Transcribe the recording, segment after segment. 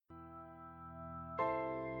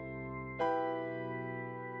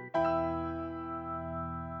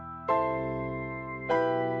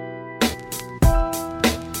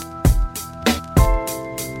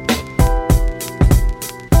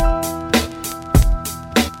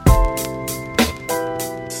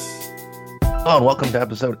and welcome to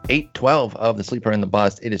episode 812 of The Sleeper and the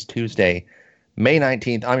Bust. It is Tuesday, May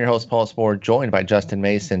 19th. I'm your host, Paul Spohr, joined by Justin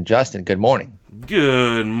Mason. Justin, good morning.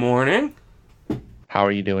 Good morning. How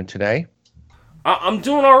are you doing today? I'm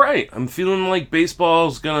doing all right. I'm feeling like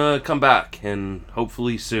baseball's gonna come back, and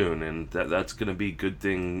hopefully soon, and that's gonna be a good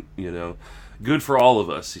thing, good for all of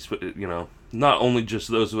us, not only just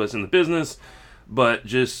those of us in the business, but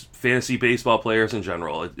just fantasy baseball players in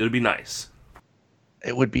general. It'll be nice.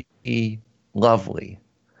 It would be lovely.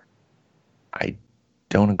 I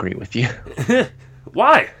don't agree with you.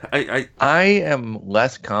 Why? I am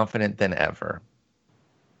less confident than ever,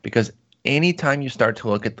 because anytime you start to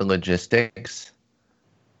look at the logistics,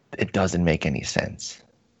 it doesn't make any sense.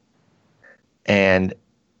 And,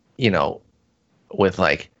 with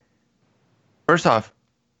first off,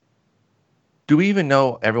 do we even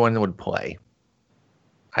know everyone would play?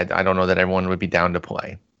 I don't know that everyone would be down to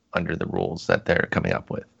play under the rules that they're coming up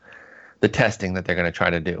with. The testing that they're going to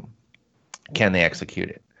try to do. Can they execute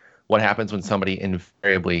it? What happens when somebody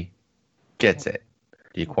invariably gets it?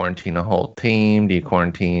 Do you quarantine a whole team? Do you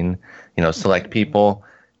quarantine, select people?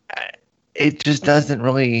 It just doesn't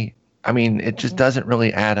really, it just doesn't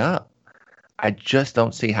really add up. I just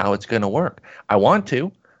don't see how it's going to work. I want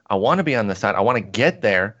to be on the side. I want to get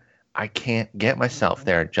there. I can't get myself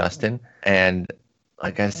there, Justin. And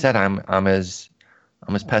like I said, I'm as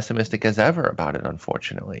pessimistic as ever about it,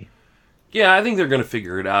 unfortunately. Yeah, I think they're going to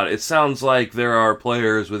figure it out. It sounds like there are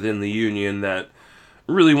players within the union that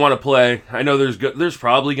really want to play. I know there's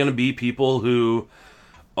probably going to be people who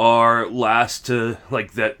are last to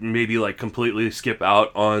that maybe completely skip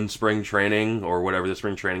out on spring training or whatever the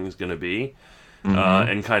spring training is going to be,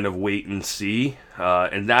 and kind of wait and see.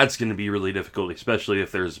 And that's going to be really difficult, especially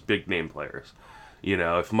if there's big name players.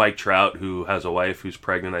 If Mike Trout, who has a wife who's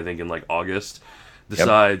pregnant, I think in August,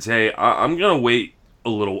 decides, hey, I'm going to wait a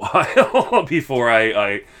little while before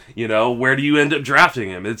I where do you end up drafting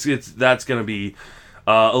him? That's going to be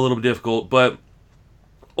a little bit difficult, but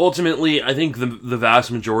ultimately, I think the vast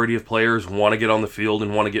majority of players want to get on the field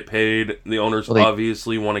and want to get paid. The owners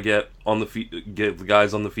obviously want to get the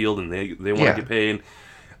guys on the field, and they want to get paid.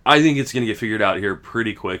 I think it's going to get figured out here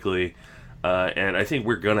pretty quickly, and I think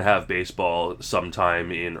we're going to have baseball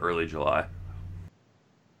sometime in early July.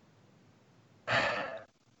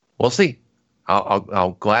 We'll see.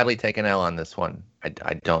 I'll gladly take an L on this one.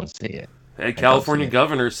 I don't see it. Hey, California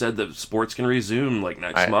governor said that sports can resume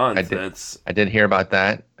next month. I did hear about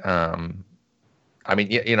that.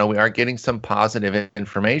 We are getting some positive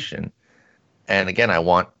information, and again, I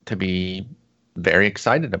want to be very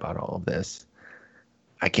excited about all of this.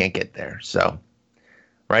 I can't get there, so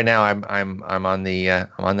right now I'm on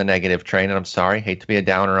the negative train, and I'm sorry. Hate to be a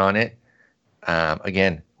downer on it.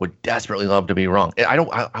 Again, would desperately love to be wrong. I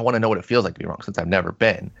want to know what it feels like to be wrong, since I've never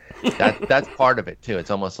been. That's part of it too. It's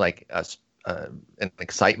almost like an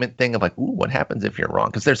excitement thing of ooh, what happens if you're wrong?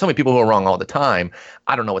 Because there's so many people who are wrong all the time.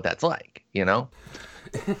 I don't know what that's like,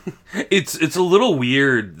 It's a little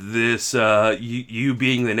weird, this you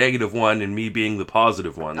being the negative one and me being the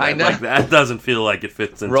positive one. I know. That doesn't feel like it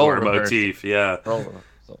fits into our motif. Yeah.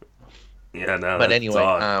 Yeah, no. But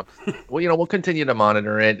anyway, we'll continue to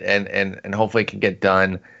monitor it and hopefully it can get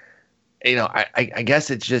done. I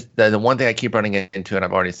guess it's just the one thing I keep running into, and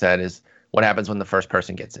I've already said, is what happens when the first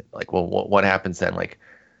person gets it? What happens then?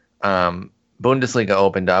 Bundesliga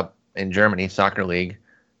opened up in Germany, soccer league,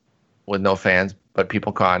 with no fans, but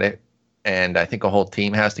people caught it, and I think a whole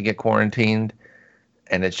team has to get quarantined.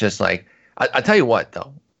 And it's just I tell you what,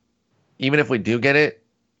 though, even if we do get it,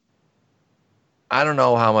 I don't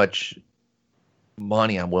know how much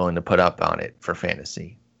money I'm willing to put up on it for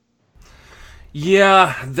fantasy.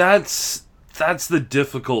 Yeah, that's the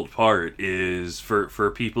difficult part, is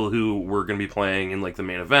for people who were going to be playing in the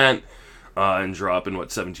main event and dropping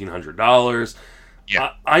 $1,700.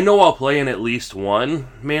 Yeah, I know I'll play in at least one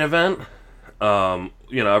main event. I've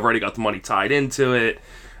already got the money tied into it,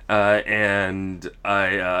 and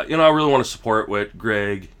I really want to support what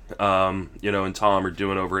Greg, and Tom are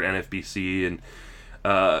doing over at NFBC, and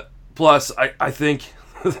plus I think.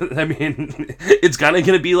 It's kind of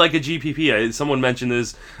going to be like a GPP. Someone mentioned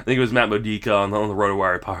this. I think it was Matt Modica on the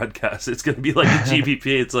RotoWire podcast. It's going to be like a GPP.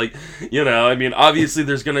 It's obviously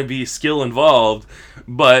there's going to be skill involved,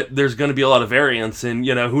 but there's going to be a lot of variance. And,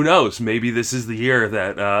 who knows? Maybe this is the year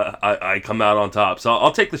that I come out on top. So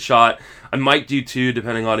I'll take the shot. I might do two,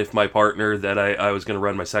 depending on if my partner that I was going to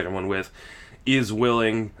run my second one with is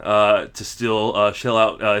willing to still shell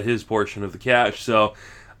out his portion of the cash. So,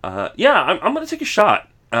 I'm going to take a shot.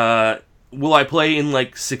 Will I play in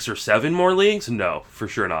 6 or 7 more leagues? No, for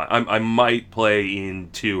sure not. I might play in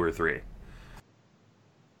 2 or 3.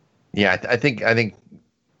 Yeah, I think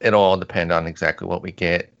it'll all depend on exactly what we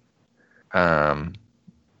get um,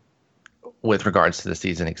 with regards to the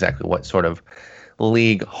season, exactly what sort of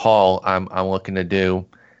league haul I'm looking to do.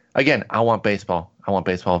 Again, I want baseball. I want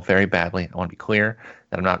baseball very badly. I want to be clear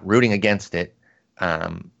that I'm not rooting against it.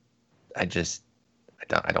 Um, I just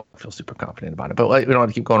I don't feel super confident about it. But like, we don't have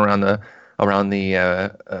to keep going around the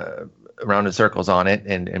around in circles on it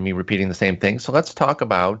and me repeating the same thing. So let's talk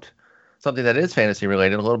about something that is fantasy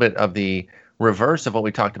related, a little bit of the reverse of what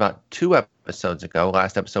we talked about 2 episodes ago.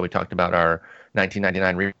 Last episode we talked about our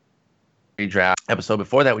 1999 redraft. Episode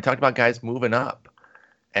before that we talked about guys moving up.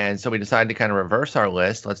 And so we decided to kind of reverse our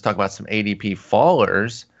list. Let's talk about some ADP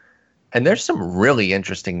fallers. And there's some really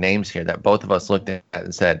interesting names here that both of us looked at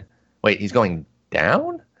and said, wait, he's going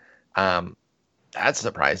down? Um, that's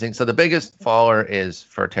surprising. So the biggest faller is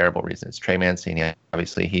for a terrible reason. It's Trey Mancini.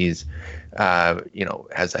 Obviously, he's,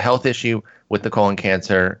 has a health issue with the colon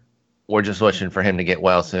cancer. We're just wishing for him to get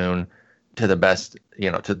well soon to the best,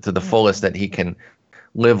 to the fullest that he can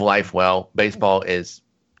live life well. Baseball is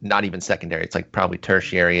not even secondary. It's like probably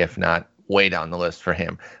tertiary, if not way down the list for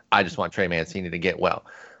him. I just want Trey Mancini to get well.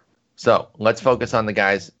 So let's focus on the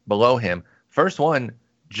guys below him. First one,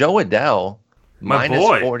 Jo Adell, My minus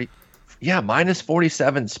boy. 40. Yeah, minus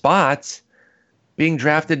 47 spots, being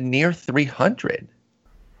drafted near 300.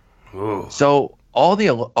 Ooh. So all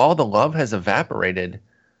the love has evaporated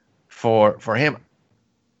for him.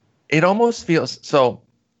 It almost feels so.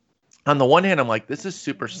 On the one hand, I'm like, this is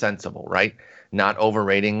super sensible, right? Not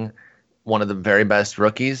overrating one of the very best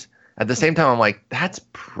rookies. At the same time, I'm like, that's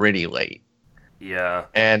pretty late. Yeah.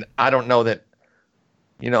 And I don't know that,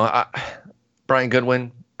 Brian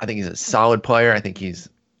Goodwin, I think he's a solid player. I think he's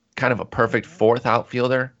kind of a perfect fourth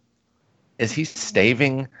outfielder. Is he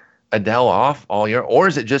staving Adell off all year? Or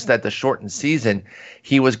is it just that the shortened season,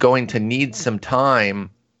 he was going to need some time,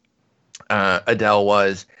 Adell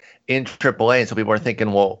was, in AAA. And so people are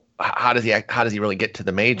thinking, well, how does he really get to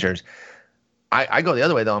the majors? I go the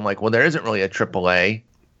other way, though. I'm like, well, there isn't really a AAA.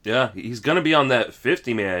 Yeah, he's going to be on that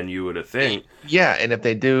 50 man, you would have think. Yeah, and if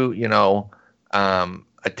they do,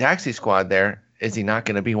 a taxi squad there, is he not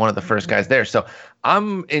going to be one of the first guys there? So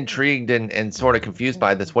I'm intrigued and sort of confused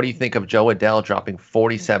by this. What do you think of Jo Adell dropping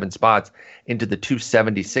 47 spots into the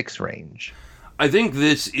 276 range? I think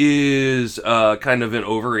this is kind of an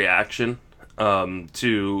overreaction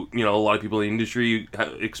to, a lot of people in the industry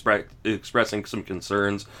expressing some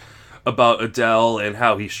concerns about Adell and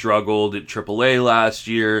how he struggled at AAA last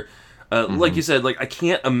year. Like you said, I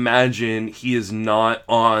can't imagine he is not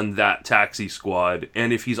on that taxi squad.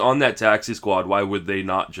 And if he's on that taxi squad, why would they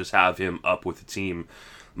not just have him up with the team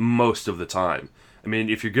most of the time? I mean,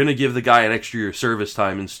 if you're going to give the guy an extra year of service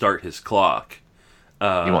time and start his clock,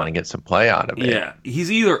 You want to get some play out of it. yeah,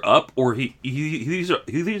 he's either up or he's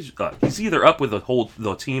either up with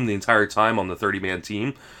the team the entire time on the 30-man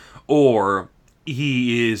team, or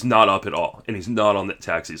he is not up at all and he's not on that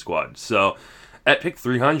taxi squad. So at pick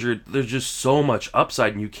 300, there's just so much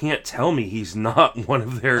upside, and you can't tell me he's not one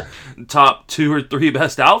of their top 2 or 3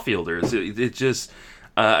 best outfielders. It just,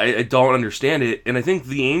 I don't understand it. And I think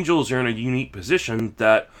the Angels are in a unique position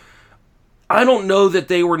that I don't know that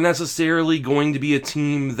they were necessarily going to be a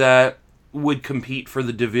team that would compete for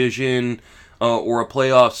the division or a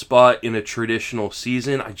playoff spot in a traditional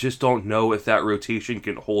season. I just don't know if that rotation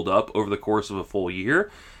can hold up over the course of a full year.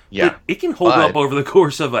 Yeah. It can hold up over the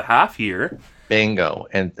course of a half year. Bingo.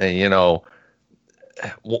 And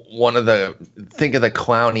one of think of the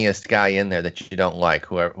clowniest guy in there that you don't like,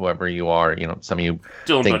 whoever you are. Some of you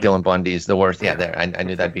think Dylan Bundy's the worst. Yeah, there. I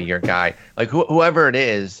knew that'd be your guy. Like whoever it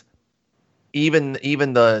is, even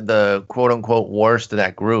the quote unquote worst of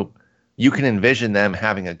that group, you can envision them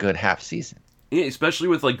having a good half season. Yeah, especially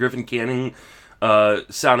with Griffin Canning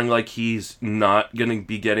sounding like he's not going to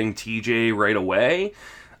be getting TJ right away.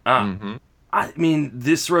 I mean,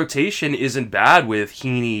 this rotation isn't bad with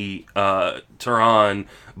Heaney, Teran,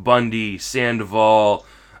 Bundy, Sandoval,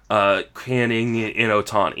 Canning, and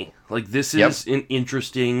Ohtani. This is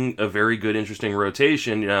a very good, interesting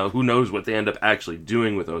rotation. Who knows what they end up actually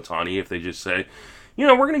doing with Ohtani if they just say,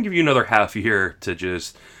 we're going to give you another half year to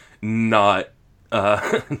just not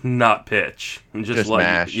pitch and just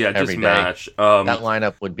mash. Yeah, just mash. That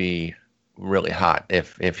lineup would be really hot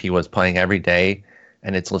if he was playing every day.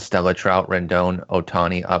 And it's La Stella, Trout, Rendon,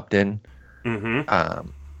 Ohtani, Upton.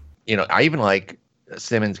 I even like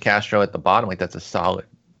Simmons, Castro at the bottom. That's a solid,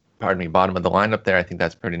 bottom of the lineup there. I think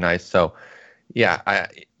that's pretty nice. So, yeah,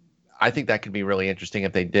 I think that could be really interesting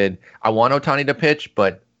if they did. I want Ohtani to pitch,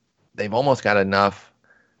 but they've almost got enough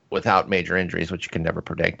without major injuries, which you can never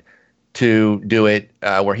predict. to do it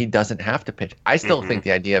where he doesn't have to pitch. I still Mm-hmm. think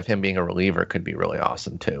the idea of him being a reliever could be really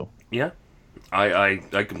awesome too. Yeah, I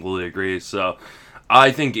completely agree. So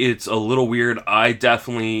I think it's a little weird. I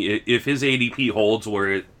definitely, if his ADP holds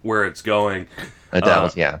where it's going,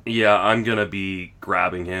 Adele's, yeah. yeah, I'm gonna be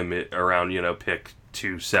grabbing him at around pick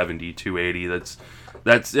 270, 280.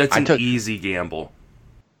 That's an easy gamble.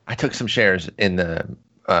 I took some shares in the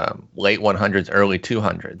late 100s, early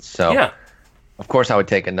 200s. So Yeah, of course I would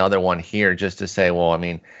take another one here just to say, well, I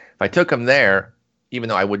mean, if I took him there, even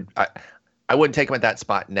though I wouldn't take him at that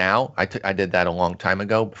spot now. I did that a long time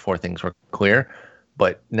ago before things were clear.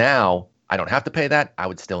 But now I don't have to pay that. I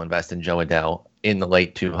would still invest in Joe Adele in the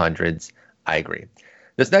late 200s. I agree.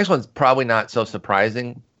 This next one's probably not so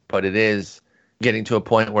surprising, but it is getting to a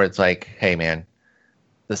point where it's like, hey, man,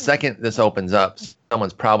 the second this opens up,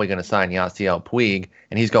 someone's probably going to sign Yasiel Puig,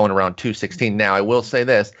 and he's going around 216. Now, I will say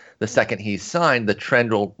this. The second he's signed, the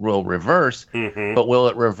trend will reverse, but will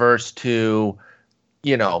it reverse to,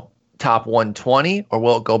 top 120, or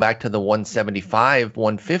will it go back to the 175,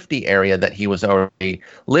 150 area that he was already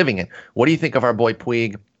living in? What do you think of our boy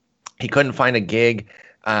Puig? He couldn't find a gig.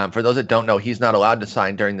 For those that don't know, he's not allowed to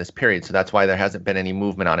sign during this period, so that's why there hasn't been any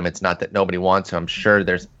movement on him. It's not that nobody wants him. I'm sure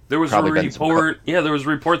there was a report. Yeah, there was a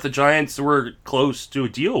report the Giants were close to a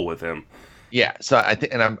deal with him. Yeah, so I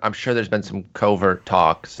think, and I'm sure there's been some covert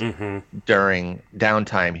talks during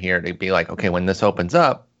downtime here to be like, okay, when this opens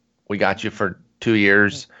up, we got you for 2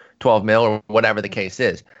 years, 12 mil, or whatever the case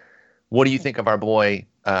is. What do you think of our boy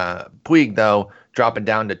Puig, though, dropping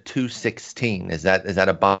down to 216? Is that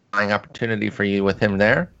a buying opportunity for you with him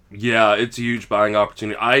there? Yeah, it's a huge buying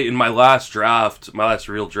opportunity. In my last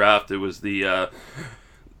real draft, it was the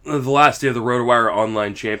last day of the RotoWire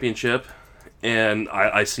Online Championship, and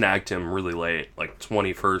I snagged him really late, like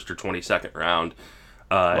 21st or 22nd round.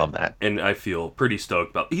 Love that. And I feel pretty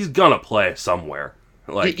stoked about. He's gonna play somewhere.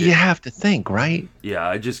 Like you have to think, right? Yeah,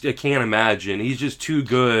 I can't imagine. He's just too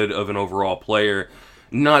good of an overall player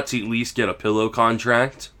not to at least get a pillow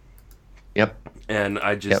contract. Yep. And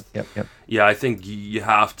I just, yep. Yeah, I think you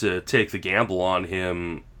have to take the gamble on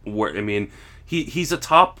him. He's a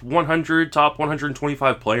top 100, top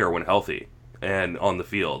 125 player when healthy and on the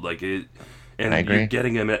field. And I agree. You're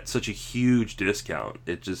getting him at such a huge discount.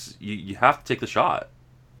 It just you have to take the shot.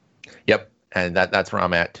 Yep, and that's where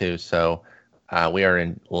I'm at too. So we are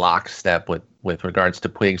in lockstep with regards to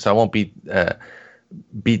Puig. So I won't beat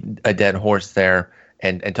a dead horse there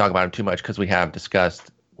and talk about him too much because we have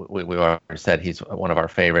discussed. We already said he's one of our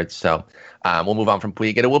favorites. So we'll move on from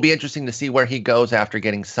Puig. And it will be interesting to see where he goes after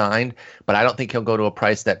getting signed, but I don't think he'll go to a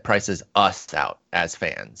price that prices us out as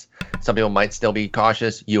fans. Some people might still be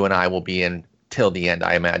cautious. You and I will be in till the end,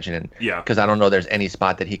 I imagine. And yeah, because I don't know there's any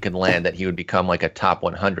spot that he could land that he would become like a top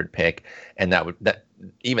 100 pick, and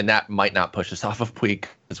that might not push us off of Puig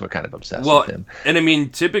because we're kind of obsessed with him. And I mean,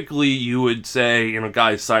 typically you would say,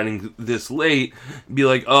 guys signing this late, be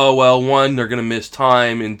like, oh well, one, they're gonna miss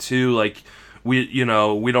time, and two, like we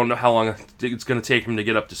don't know how long it's gonna take him to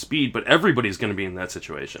get up to speed, but everybody's gonna be in that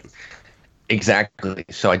situation. Exactly.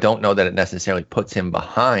 So I don't know that it necessarily puts him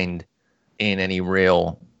behind in any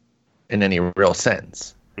real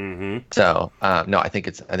sense. Mm-hmm. So no, I think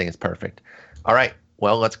it's perfect. All right.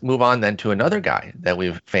 Well, let's move on then to another guy that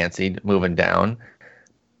we've fancied moving down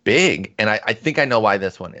big. And I think I know why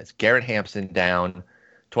this one is. Garrett Hampson down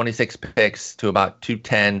 26 picks to about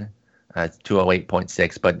 210,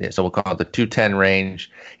 208.6. But so we'll call it the 210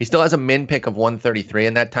 range. He still has a min pick of 133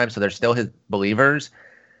 in that time. So they're still his believers.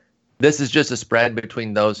 This is just a spread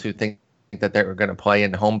between those who think that they're going to play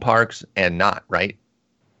in home parks and not, right?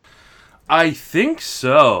 I think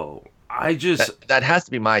so. That has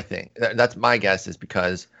to be my thing. That's my guess, is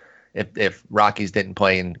because if Rockies didn't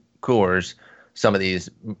play in Coors, some of these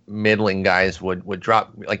middling guys would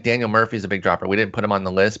drop. Like Daniel Murphy's a big dropper. We didn't put him on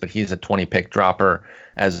the list, but he's a 20 pick dropper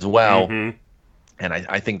as well. Mm-hmm. And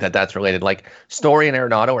I think that's related. Like Story and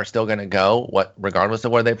Arenado are still going to go, regardless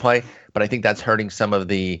of where they play. But I think that's hurting some of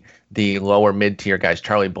the lower mid tier guys.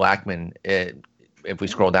 Charlie Blackmon, if we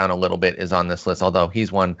scroll down a little bit, is on this list. Although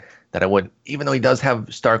he's one that I would, even though he does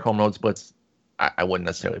have stark home road splits, I wouldn't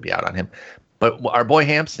necessarily be out on him. But our boy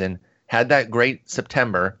Hampson had that great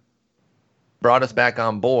September, brought us back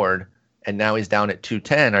on board, and now he's down at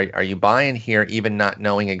 210. Are you buying here, even not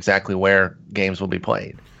knowing exactly where games will be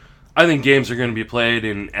played? I think games are going to be played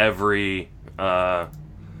in every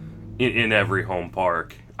in every home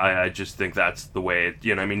park. I just think that's the way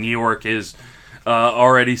New York is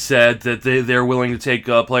already said that they're willing to take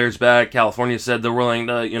players back. California said they're willing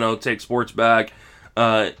to take sports back.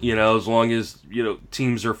 As long as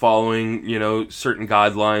teams are following certain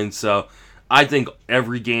guidelines. So I think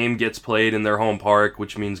every game gets played in their home park,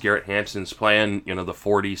 which means Garrett Hampson's playing, the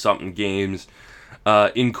 40-something games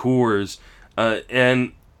in Coors.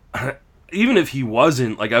 And even if he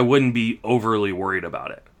wasn't, like, I wouldn't be overly worried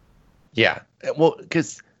about it. Yeah. Well,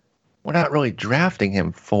 because we're not really drafting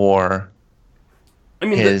him for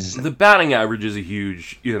the batting average is a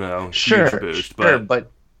huge, huge boost. Sure,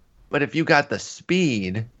 but if you got the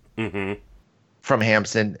speed from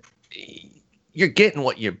Hampson, you're getting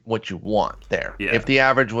what you want there. Yeah. If the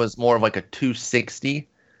average was more of like a 260,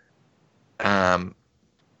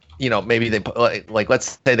 maybe they like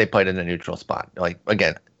let's say they played in a neutral spot. Like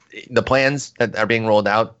again, the plans that are being rolled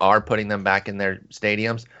out are putting them back in their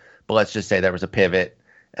stadiums, but let's just say there was a pivot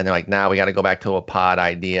and they're like, now we got to go back to a pod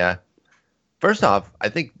idea. First off, I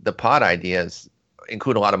think the pod ideas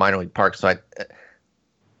include a lot of minor league parks, so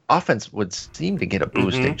offense would seem to get a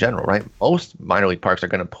boost in general, right? Most minor league parks are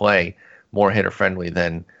going to play more hitter friendly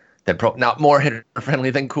than not more hitter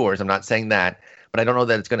friendly than Coors. I'm not saying that, but I don't know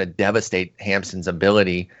that it's going to devastate Hampson's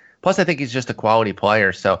ability. Plus, I think he's just a quality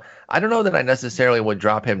player, so I don't know that I necessarily would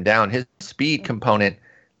drop him down. His speed component,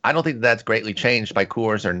 I don't think that's greatly changed by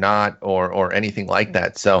Coors or not, or anything like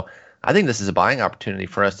that. So I think this is a buying opportunity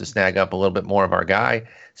for us to snag up a little bit more of our guy,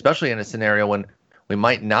 especially in a scenario when we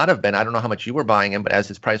might not have been. I don't know how much you were buying him, but as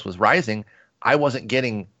his price was rising, I wasn't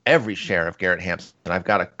getting every share of Garrett Hampson. I've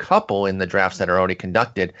got a couple in the drafts that are already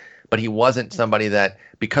conducted, but he wasn't somebody that,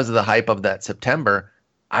 because of the hype of that September,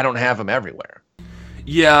 I don't have him everywhere.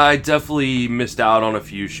 Yeah, I definitely missed out on a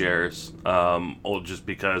few shares, just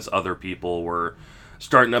because other people were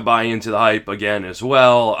starting to buy into the hype again as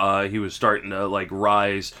well. He was starting to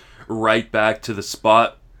rise right back to the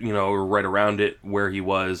spot, right around it where he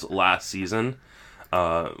was last season,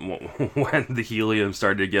 when the helium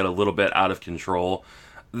started to get a little bit out of control.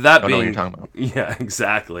 That being, know what you're talking about. Yeah,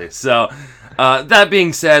 exactly. So, that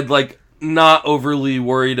being said, not overly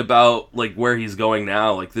worried about where he's going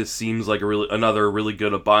now. This seems like another really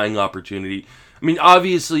good buying opportunity. I mean,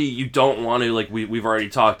 obviously you don't want to we've already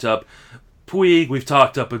talked up Puig, we've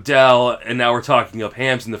talked up Adele, and now we're talking up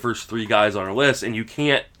Hampson, the first three guys on our list, and you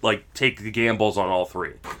can't take the gambles on all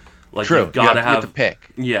three. True, you've got to have to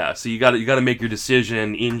pick. Yeah, so you got to make your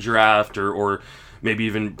decision in draft or maybe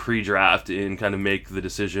even pre-draft and kind of make the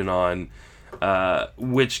decision on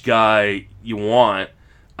which guy you want.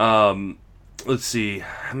 Let's see,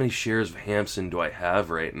 how many shares of Hampson do I have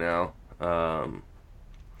right now? Of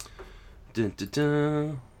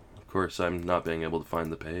course, I'm not being able to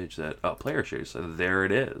find the page that player shares. So there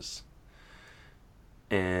it is,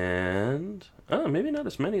 and maybe not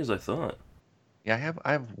as many as I thought. Yeah,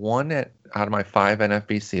 I have one out of my 5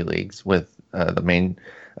 NFBC leagues with the main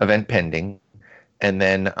event pending, and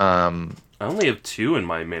then I only have 2 in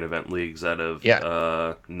my main event leagues out of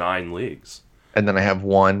 9 leagues. And then I have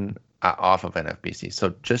 1 off of NFBC,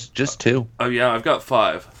 so just 2. Oh yeah, I've got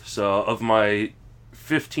 5. So of my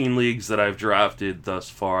 15 leagues that I've drafted thus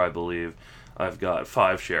far, I believe I've got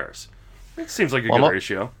 5 shares. It seems like a good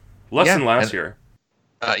ratio. Less than last year.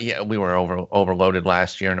 Yeah, we were overloaded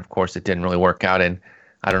last year, and of course it didn't really work out. And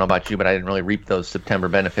I don't know about you, but I didn't really reap those September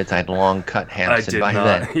benefits. I had long cut Hampson by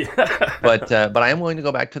then. Yeah. But I am willing to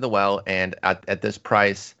go back to the well, and at this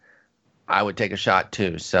price, I would take a shot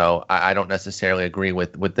too. So I don't necessarily agree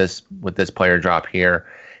with this player drop here.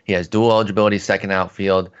 He has dual eligibility, second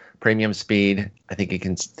outfield, premium speed. I think he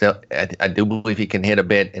can still. I do believe he can hit a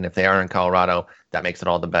bit, and if they are in Colorado, that makes it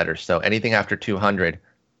all the better. So anything after 200.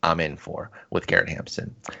 I'm in for with Garrett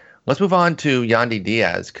Hampson. Let's move on to Yandy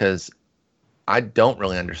Diaz, because I don't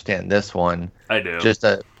really understand this one. I do. Just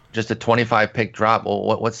a 25 pick drop.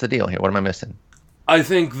 Well, what's the deal here? What am I missing? I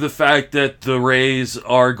think the fact that the Rays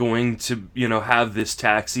are going to, have this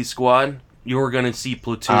taxi squad, you're going to see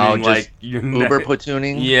platooning Uber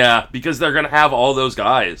platooning. Yeah, because they're going to have all those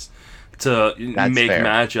guys to That's make fair.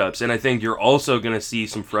 matchups, and I think you're also going to see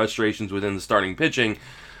some frustrations within the starting pitching,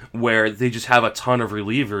 where they just have a ton of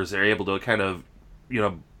relievers they're able to kind of,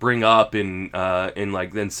 bring up and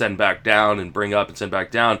then send back down and bring up and send back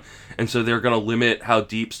down. And so they're going to limit how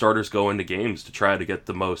deep starters go into games to try to get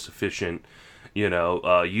the most efficient,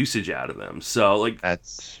 usage out of them. So,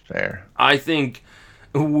 that's fair. I think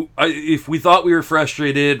if we thought we were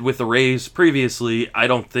frustrated with the Rays previously, I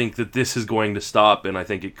don't think that this is going to stop, and I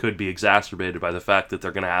think it could be exacerbated by the fact that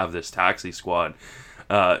they're going to have this taxi squad.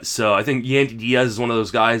 So I think Yandy Diaz is one of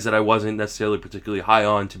those guys that I wasn't necessarily particularly high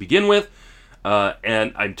on to begin with,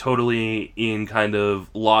 and I'm totally in kind of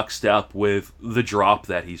lockstep with the drop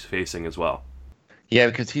that he's facing as well. Yeah,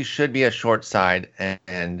 because he should be a short side,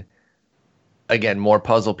 and again, more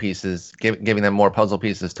puzzle pieces, giving them more puzzle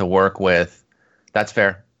pieces to work with. That's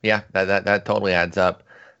fair. Yeah, that totally adds up.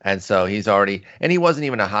 And so he's already, and he wasn't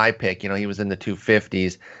even a high pick. He was in the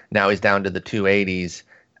 250s. Now he's down to the 280s.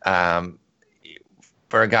 Um,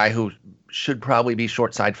 for a guy who should probably be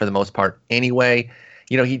short side for the most part anyway.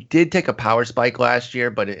 He did take a power spike last year,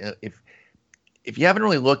 but if you haven't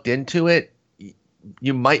really looked into it,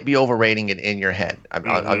 you might be overrating it in your head.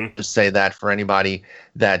 I'll just say that for anybody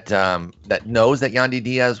that that knows that Yandy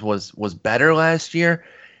Diaz was better last year.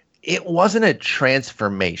 It wasn't a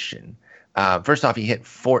transformation. First off, he hit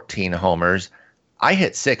 14 homers. I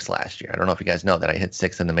hit 6 last year. I don't know if you guys know that I hit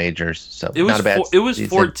 6 in the majors. So it was not a bad it was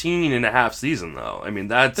season. 14 and a half season, though. I mean,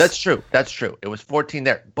 that's true. That's true. It was 14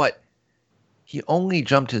 there, but he only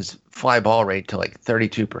jumped his fly ball rate to like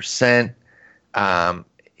 32%.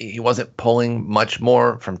 He wasn't pulling much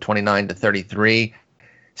more from 29 to 33.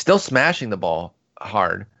 Still smashing the ball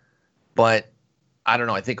hard, but I don't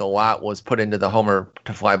know. I think a lot was put into the homer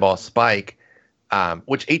to fly ball spike,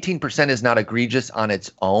 which 18% is not egregious on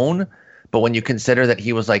its own. But when you consider that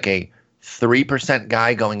he was like a 3%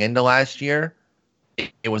 guy going into last year,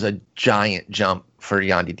 it was a giant jump for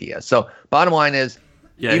Yandy Diaz. So bottom line is,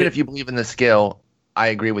 even if you believe in the skill, I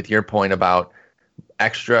agree with your point about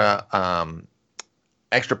extra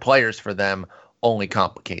players for them only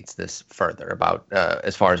complicates this further about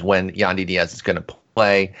as far as when Yandy Diaz is going to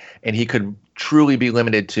play. And he could truly be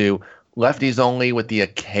limited to lefties only with the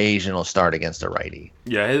occasional start against a righty.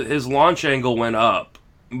 Yeah, his launch angle went up,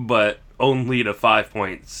 but only to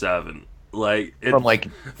 5.7. From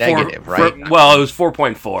negative, right? It was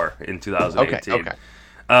 4.4 in 2018.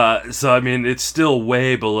 Okay. So I mean, it's still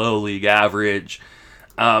way below league average.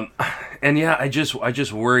 And yeah, I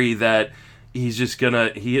just worry that he's just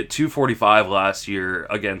he hit 245 last year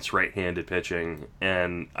against right-handed pitching,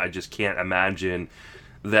 and I just can't imagine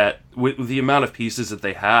that with the amount of pieces that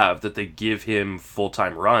they have, that they give him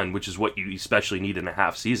full-time run, which is what you especially need in a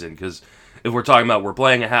half season. Because if we're talking about we're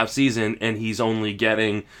playing a half season and he's only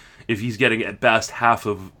getting, if he's getting at best half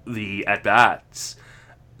of the at-bats,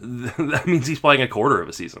 that means he's playing a quarter of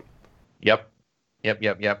a season. Yep.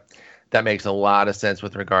 That makes a lot of sense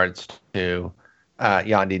with regards to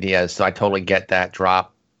Yandy Diaz. So I totally get that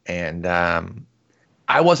drop. And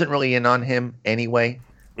I wasn't really in on him anyway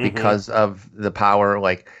because of the power.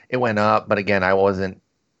 Like, it went up, but again, I wasn't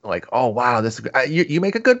like, oh, wow, this is you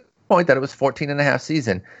make a good point that it was 14 and a half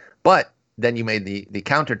season. But then you made the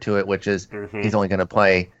counter to it, which is he's only going to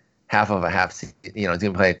play half of a half season. He's going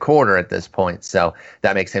to play a quarter at this point. So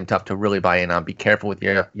that makes him tough to really buy in on. Be careful with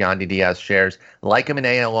your Yandy Diaz shares. Like him in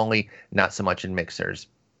AL only, not so much in mixers.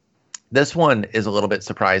 This one is a little bit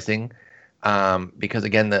surprising because,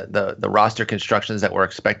 again, the roster constructions that we're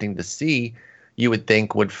expecting to see, you would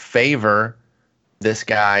think would favor this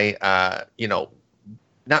guy,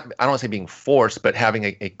 not, I don't want to say being forced, but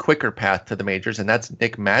having a quicker path to the majors, and that's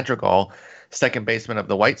Nick Madrigal, second baseman of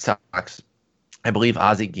the White Sox. I believe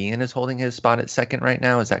Ozzie Guillen is holding his spot at second right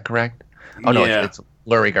now. Is that correct? Oh, no, it's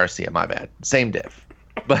Leury Garcia. My bad. Same diff.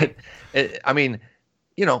 But,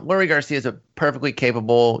 Leury Garcia is a perfectly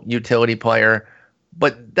capable utility player,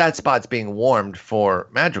 but that spot's being warmed for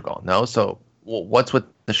Madrigal, no? So what's with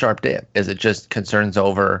the sharp dip? Is it just concerns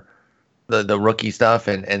over the rookie stuff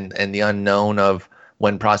and the unknown of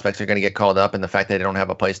when prospects are going to get called up and the fact that they don't have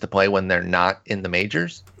a place to play when they're not in the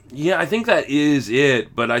majors? Yeah, I think that is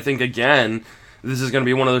it. But I think, again, this is going to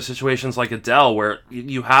be one of those situations like Adele where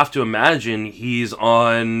you have to imagine he's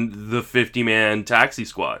on the 50-man taxi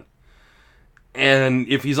squad. And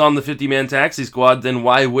if he's on the 50-man taxi squad, then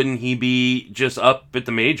why wouldn't he be just up at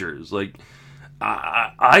the majors? Like,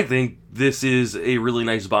 I think this is a really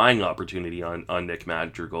nice buying opportunity on Nick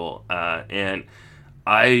Madrigal. And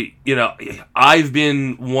I've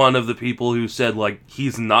been one of the people who said, like,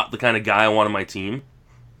 he's not the kind of guy I want on my team.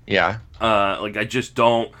 Yeah. I just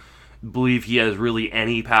don't believe he has really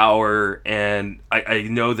any power, and I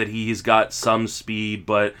know that he's got some speed,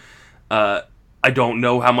 but I don't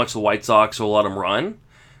know how much the White Sox will let him run.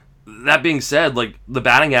 That being said, like, the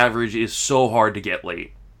batting average is so hard to get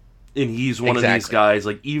late. And he's one of these guys,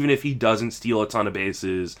 like, even if he doesn't steal a ton of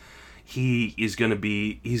bases, he's going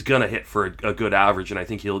to hit for a good average, and I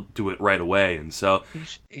think he'll do it right away. And so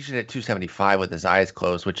he should hit 275 with his eyes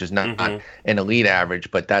closed, which is not an elite average,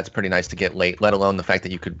 but that's pretty nice to get late, let alone the fact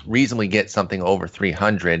that you could reasonably get something over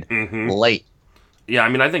 300 late. Yeah, I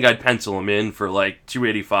mean, I think I'd pencil him in for like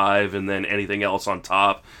 285, and then anything else on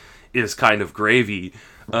top is kind of gravy.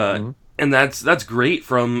 And that's great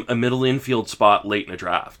from a middle infield spot late in a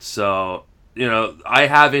draft. So, I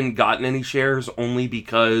haven't gotten any shares only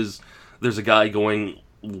because there's a guy going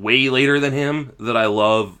way later than him that I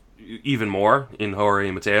love even more in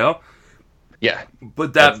Jorge Mateo. Yeah.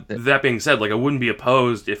 But that being said, like I wouldn't be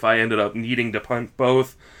opposed if I ended up needing to punt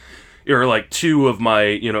both or like two of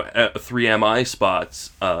my 3 MI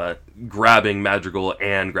spots, grabbing Madrigal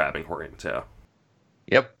and grabbing Horton.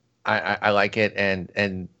 Yep. I like it,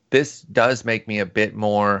 and this does make me a bit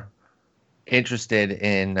more interested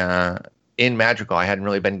in Madrigal. I hadn't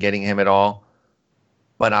really been getting him at all,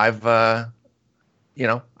 but I've I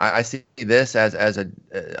see this as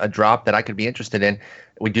a drop that I could be interested in.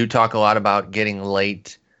 We do talk a lot about getting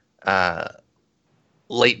late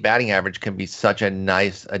batting average can be such a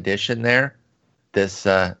nice addition there. This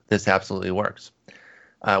absolutely works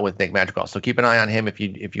with Nick Madrigal. So keep an eye on him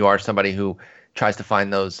if you are somebody who tries to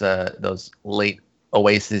find those late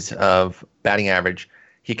oases of batting average.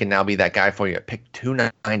 He can now be that guy for you at pick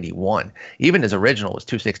 291. Even his original was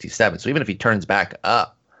 267. So even if he turns back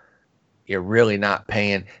up, you're really not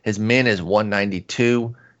paying. His min is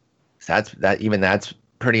 192. So that's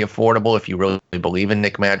pretty affordable if you really believe in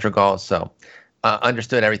Nick Madrigal. So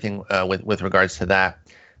understood everything with regards to that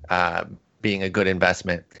being a good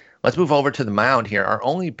investment. Let's move over to the mound here. Our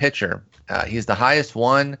only pitcher. He's the highest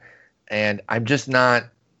one, and I'm just not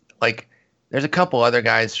like. There's a couple other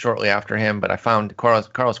guys shortly after him, but I found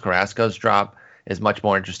Carlos Carrasco's drop is much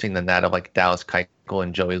more interesting than that of like Dallas Keuchel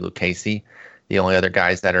and Joey Lucchesi. The only other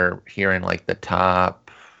guys that are here in like the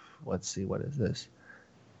top, let's see, what is this?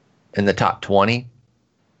 In the top 20.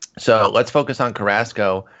 So let's focus on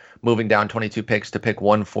Carrasco, moving down 22 picks to pick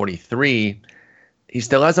 143. He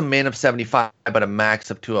still has a min of 75, but a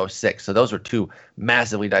max of 206. So those were two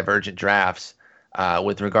massively divergent drafts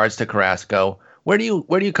with regards to Carrasco. Where do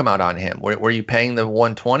you come out on him? Were you paying the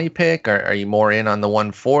 120 pick, or are you more in on the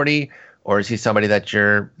 140, or is he somebody that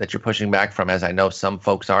you're pushing back from? As I know some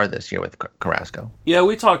folks are this year with Carrasco. Yeah,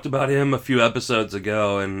 we talked about him a few episodes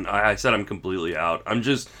ago, and I said I'm completely out. I'm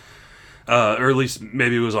just, or at least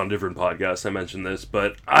maybe it was on different podcasts I mentioned this,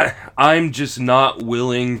 but I'm just not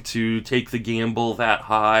willing to take the gamble that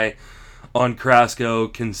high on Carrasco,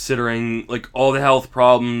 considering like all the health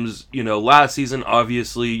problems, last season,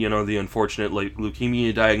 obviously, the unfortunate like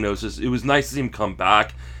leukemia diagnosis. It was nice to see him come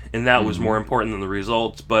back, and that was more important than the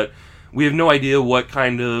results, but we have no idea what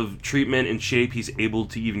kind of treatment and shape he's able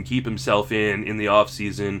to even keep himself in the off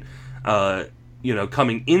season,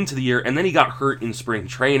 coming into the year. And then he got hurt in spring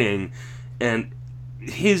training, and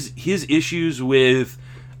his issues with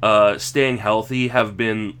staying healthy have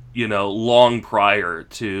been long prior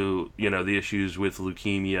to the issues with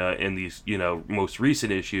leukemia and these most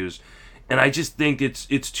recent issues, and I just think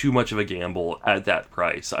it's too much of a gamble at that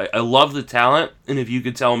price. I love the talent, and if you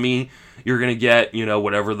could tell me you're gonna get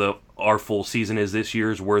whatever our full season is this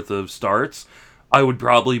year's worth of starts, I would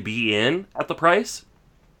probably be in at the price.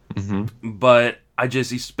 But I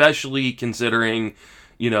just, especially considering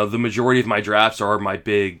the majority of my drafts are my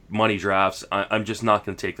big money drafts, I'm just not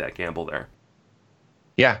going to take that gamble there.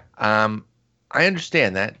 Yeah, I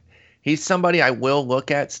understand that. He's somebody I will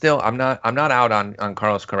look at still. I'm not out on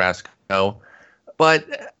Carlos Carrasco,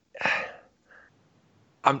 but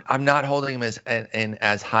I'm not holding him in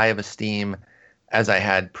as high of esteem as I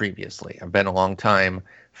had previously. I've been a long time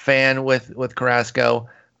fan with Carrasco.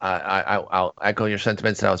 I'll echo your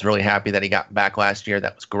sentiments, and I was really happy that he got back last year.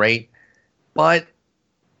 That was great, but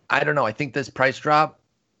I don't know. I think this price drop,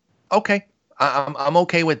 okay, I'm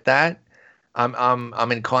okay with that.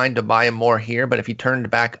 I'm inclined to buy him more here, but if he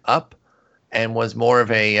turned back up and was more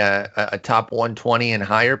of a top 120 and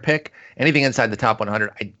higher pick, anything inside the top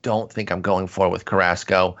 100, I don't think I'm going for with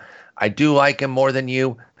Carrasco. I do like him more than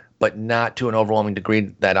you, but not to an overwhelming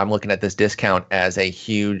degree that I'm looking at this discount as a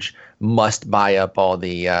huge must buy up all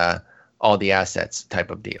the assets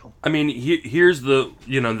type of deal. I mean, here's the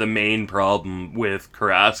main problem with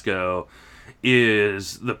Carrasco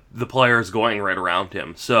is the players going right around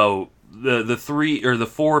him. So the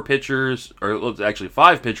four pitchers, or actually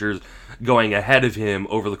 5 pitchers going ahead of him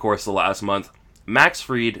over the course of the last month: Max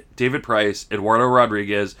Fried, David Price, Eduardo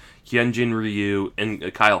Rodriguez, Hyunjin Ryu,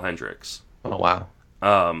 and Kyle Hendricks. Oh wow.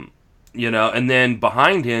 And then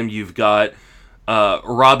behind him you've got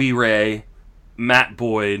Robbie Ray, Matt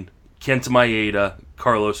Boyd, Kenta Maeda,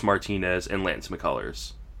 Carlos Martinez, and Lance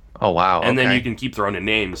McCullers. Oh, wow. And then you can keep throwing in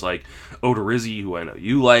names like Odorizzi, who I know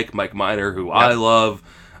you like, Mike Minor, who I love,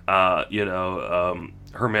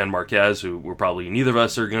 Herman Marquez, who we're probably neither of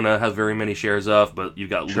us are going to have very many shares of, but you've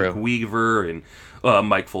got Luke Weaver and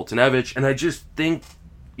Mike Fultonevich. And I just think,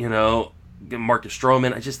 Marcus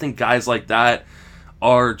Stroman, I just think guys like that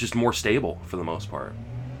are just more stable for the most part.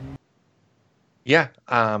 Yeah,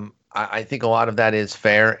 I think a lot of that is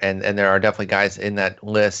fair, and there are definitely guys in that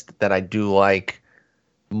list that I do like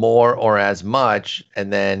more or as much,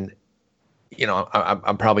 and then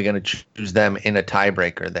I'm probably going to choose them in a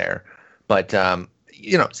tiebreaker there. But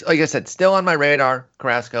like I said, still on my radar.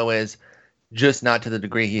 Carrasco is just not to the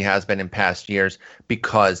degree he has been in past years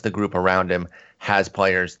because the group around him has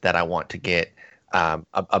players that I want to get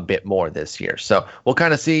a bit more this year. So we'll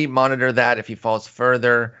kind of monitor that if he falls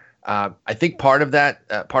further. I think part of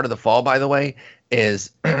that, part of the fall, by the way,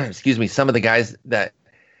 is, excuse me, some of the guys that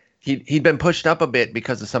he'd been pushed up a bit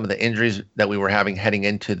because of some of the injuries that we were having heading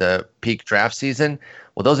into the peak draft season.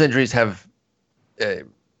 Well, those injuries have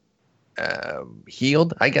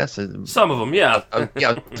healed, I guess. Some of them, yeah. I was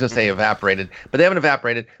going to say evaporated, but they haven't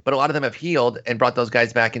evaporated. But a lot of them have healed and brought those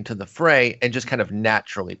guys back into the fray and just kind of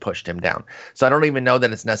naturally pushed him down. So I don't even know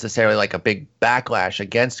that it's necessarily like a big backlash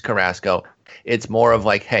against Carrasco. It's more of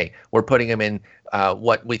like, hey, we're putting him in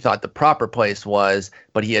what we thought the proper place was,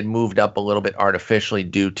 but he had moved up a little bit artificially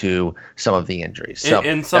due to some of the injuries. So,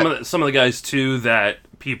 and some of the guys too that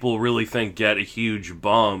people really think get a huge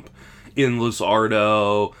bump in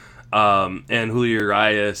Luzardo and Julio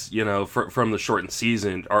Urias, from the shortened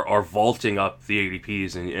season, are vaulting up the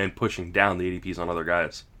ADPs and pushing down the ADPs on other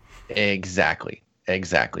guys. Exactly.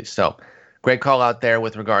 So, great call out there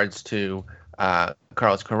with regards to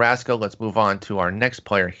Carlos Carrasco. Let's move on to our next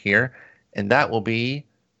player here, and that will be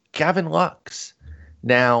Gavin Lux.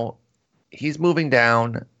 Now, he's moving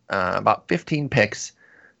down about 15 picks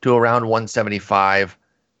to around 175.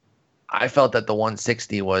 I felt that the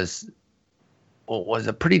 160 was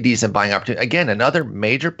a pretty decent buying opportunity. Again, another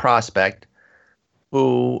major prospect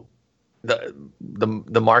who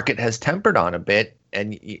the market has tempered on a bit,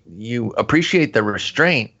 and you appreciate the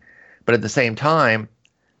restraint, but at the same time,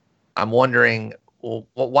 I'm wondering, well,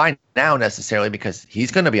 why now necessarily? Because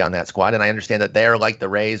he's going to be on that squad, and I understand that they're like the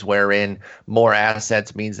Rays, wherein more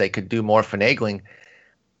assets means they could do more finagling.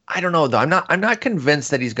 I don't know though. I'm not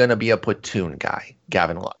convinced that he's going to be a platoon guy,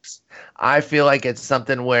 Gavin Lux. I feel like it's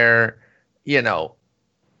something where,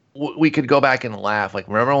 we could go back and laugh. Like,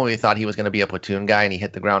 remember when we thought he was going to be a platoon guy and he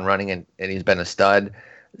hit the ground running and he's been a stud?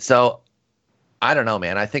 So I don't know,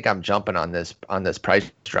 man. I think I'm jumping on this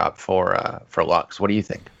price drop for Lux. What do you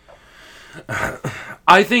think?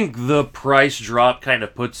 I think the price drop kind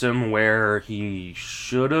of puts him where he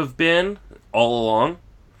should have been all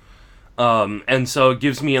along. And so it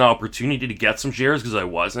gives me an opportunity to get some shares because I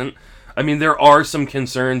wasn't. I mean, there are some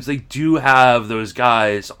concerns. They do have those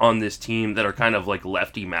guys on this team that are kind of like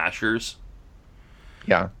lefty mashers.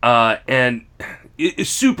 Yeah. And it's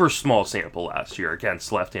super small sample last year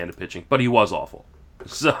against left-handed pitching, but he was awful.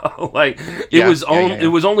 So, it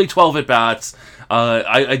was only 12 at-bats.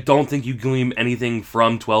 I don't think you glean anything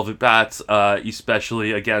from 12 at-bats,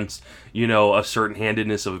 especially against, a certain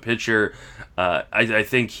handedness of a pitcher. I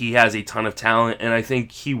think he has a ton of talent, and I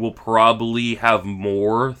think he will probably have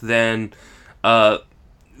more than a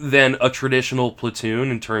traditional platoon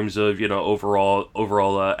in terms of,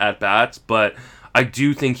 overall at-bats, but I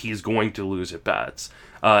do think he's going to lose at-bats.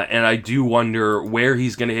 And I do wonder where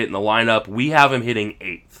he's going to hit in the lineup. We have him hitting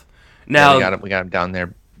 8th. Now, we got him down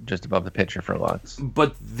there just above the pitcher for Lux.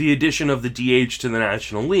 But the addition of the DH to the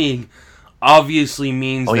National League obviously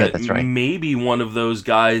means that's right. Maybe one of those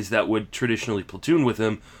guys that would traditionally platoon with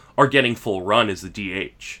him are getting full run as the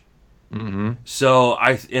DH. Mm-hmm. So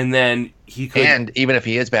and then he could, and even if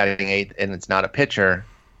he is batting 8th and it's not a pitcher,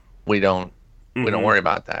 we don't worry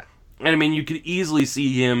about that. And I mean, you could easily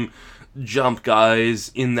see him jump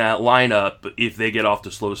guys in that lineup if they get off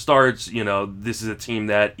to slow starts. This is a team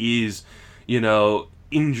that is,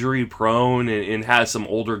 injury prone and has some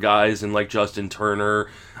older guys and like Justin Turner.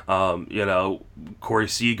 Corey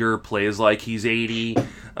Seager plays like he's 80.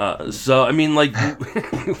 So I mean,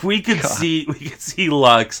 we could see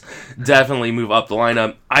Lux definitely move up the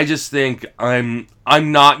lineup. I just think I'm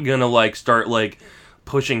not gonna start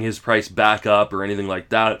pushing his price back up or anything like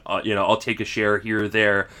that. I'll take a share here or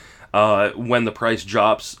there when the price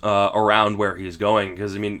drops around where he's going,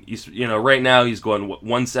 because I mean, he's right now he's going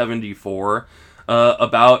 174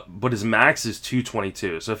 but his max is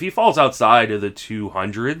 222. So if he falls outside of the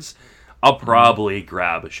 200s, I'll probably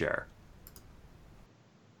grab a share.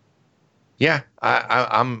 Yeah,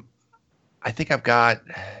 I think I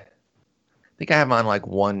have him on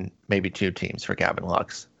one, maybe two teams for Gavin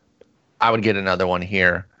Lux. I would get another one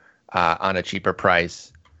here on a cheaper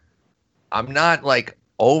price. I'm not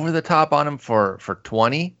over the top on him for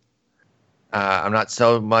 20. I'm not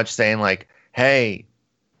so much saying hey,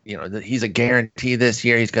 he's a guarantee this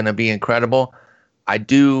year. He's going to be incredible. I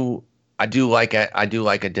do like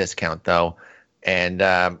a discount though,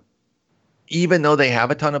 and even though they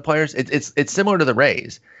have a ton of players, it's similar to the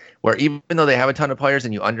Rays, where even though they have a ton of players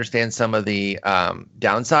and you understand some of the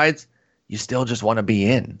downsides, you still just want to be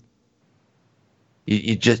in.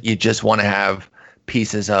 You just want to have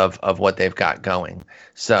pieces of what they've got going.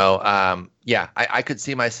 So yeah, I could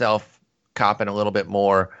see myself copping a little bit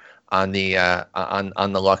more on the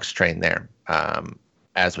Lux train there,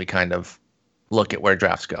 as we kind of look at where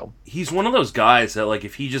drafts go. He's one of those guys that, like,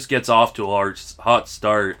 if he just gets off to a hot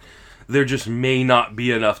start, there just may not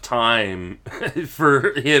be enough time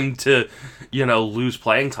for him to, lose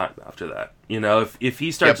playing time after that. If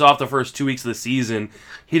he starts off the first 2 weeks of the season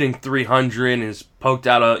hitting 300 and is poked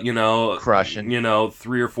out crushing,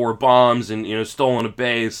 3 or 4 bombs and, stolen a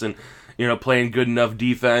base and, playing good enough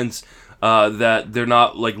defense, that they're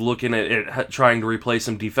not like looking at trying to replace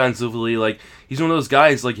him defensively. Like, he's one of those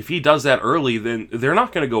guys, like, if he does that early, then they're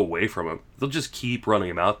not going to go away from him. They'll just keep running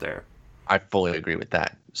him out there. I fully agree with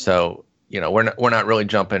that. So, we're not really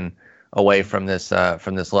jumping away from this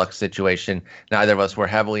Lux situation. Neither of us were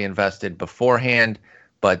heavily invested beforehand,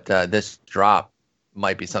 but this drop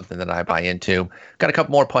might be something that I buy into. Got a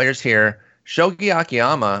couple more players here. Shogi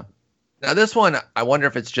Akiyama. Now, this one, I wonder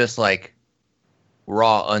if it's just like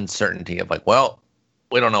raw uncertainty of like, well,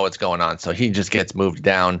 we don't know what's going on, so he just gets moved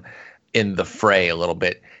down in the fray a little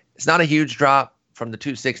bit. It's not a huge drop from the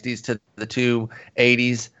 260s to the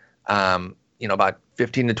 280s. About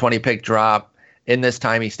 15 to 20 pick drop. In this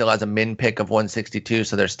time, he still has a min pick of 162,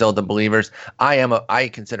 so there's still the believers. I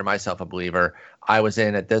consider myself a believer. I was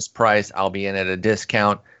in at this price. I'll be in at a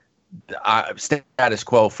discount. Status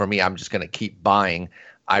quo for me. I'm just going to keep buying.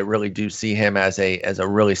 I really do see him as a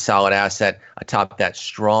really solid asset atop that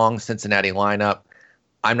strong Cincinnati lineup.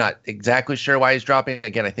 I'm not exactly sure why he's dropping.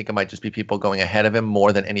 Again, I think it might just be people going ahead of him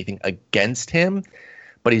more than anything against him.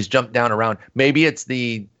 But he's jumped down around. Maybe it's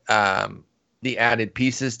the added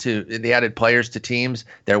pieces to the added players to teams.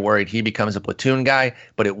 They're worried he becomes a platoon guy,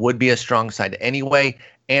 but it would be a strong side anyway.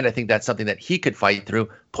 And I think that's something that he could fight through.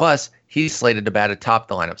 Plus, he's slated to bat atop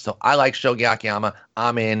the lineup. So I like Shogi Akiyama.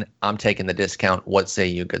 I'm in. I'm taking the discount. What say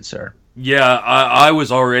you, good sir? Yeah, I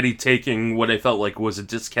was already taking what I felt like was a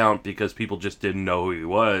discount because people just didn't know who he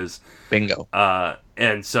was. Bingo.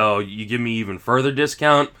 And so you give me even further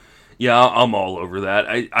discount. Yeah, I'm all over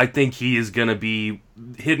that. I think he is going to be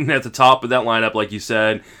hidden at the top of that lineup, like you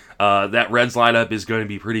said. That Reds lineup is going to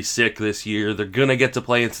be pretty sick this year. They're going to get to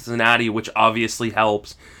play in Cincinnati, which obviously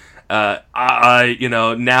helps. Now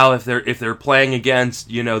if they're playing against,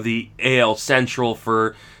 the AL Central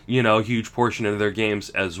for, a huge portion of their games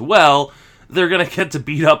as well, they're going to get to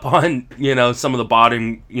beat up on, some of the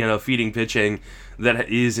bottom, feeding pitching that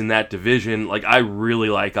is in that division. Like, I really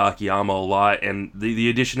like Akiyama a lot, and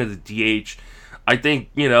the addition of the DH, I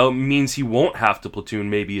think, means he won't have to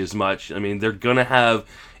platoon maybe as much. I mean, they're going to have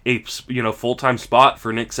a, full-time spot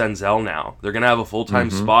for Nick Senzel now. They're going to have a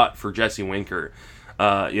full-time spot for Jesse Winker.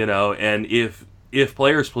 And if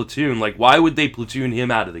players platoon, like, why would they platoon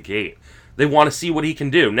him out of the gate? They want to see what he can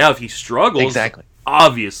do. Now, if he struggles, exactly,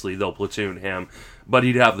 obviously they'll platoon him, but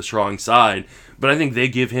he'd have the strong side. But I think they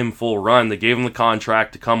give him full run. They gave him the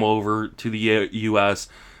contract to come over to the U.S.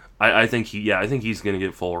 I think he's going to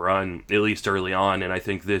get full run, at least early on, and I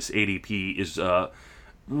think this ADP is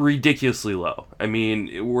ridiculously low. I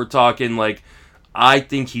mean, we're talking, like, I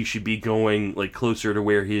think he should be going, like, closer to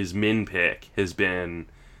where his min pick has been,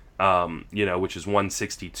 which is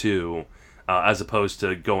 162, as opposed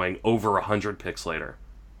to going over 100 picks later.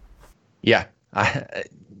 Yeah,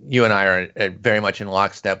 you and I are very much in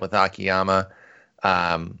lockstep with Akiyama.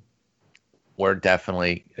 We're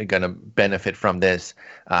definitely going to benefit from this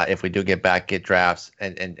if we do get drafts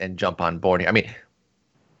and jump on board here. I mean,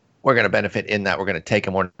 we're going to benefit in that we're going to take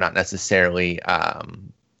him. We're not necessarily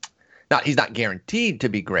he's not guaranteed to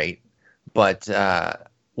be great, but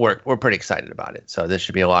we're pretty excited about it. So this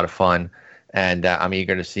should be a lot of fun, and I'm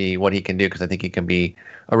eager to see what he can do because I think he can be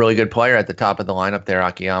a really good player at the top of the lineup there.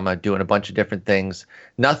 Akiyama doing a bunch of different things.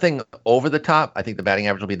 Nothing over the top. I think the batting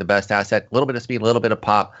average will be the best asset. A little bit of speed, a little bit of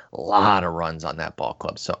pop, a lot of runs on that ball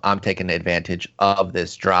club. So I'm taking advantage of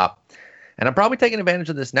this drop. And I'm probably taking advantage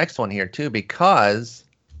of this next one here too, because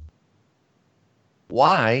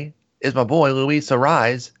why is my boy Luis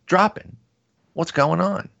Arraez dropping? What's going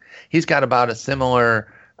on? He's got about a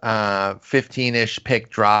similar 15-ish pick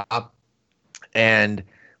drop. And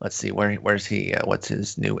let's see, where's he? What's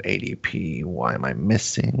his new ADP? Why am I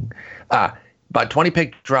missing? About 20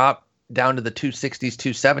 pick drop down to the 260s,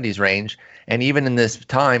 270s range. And even in this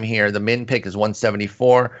time here, the min pick is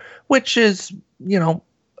 174, which is,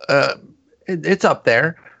 it's up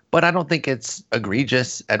there. But I don't think it's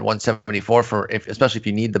egregious at 174 especially if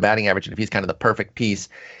you need the batting average and if he's kind of the perfect piece.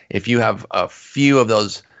 If you have a few of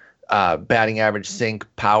those batting average sync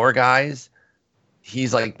power guys,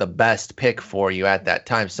 he's like the best pick for you at that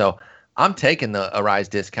time. So I'm taking the Arise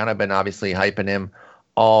discount. I've been obviously hyping him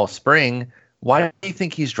all spring. Why do you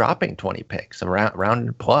think he's dropping 20 picks,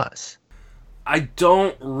 around plus? I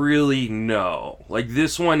don't really know. Like,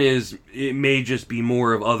 this one it may just be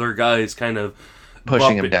more of other guys kind of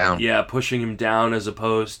Pushing him down. Yeah, pushing him down as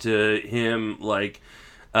opposed to him, like,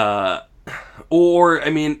 or,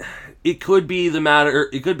 I mean, it could be a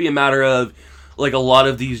matter of, like, a lot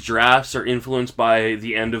of these drafts are influenced by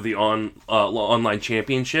the end of the online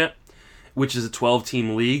championship, which is a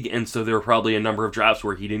 12-team league, and so there were probably a number of drafts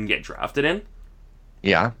where he didn't get drafted in.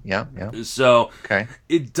 Yeah. So Okay.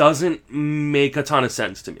 It doesn't make a ton of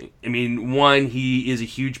sense to me. I mean, one, he is a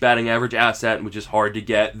huge batting average asset, which is hard to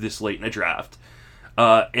get this late in a draft.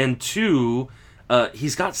 And two,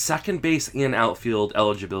 he's got second base and outfield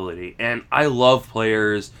eligibility. And I love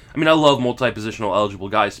players. I mean, I love multi-positional eligible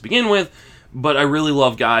guys to begin with, but I really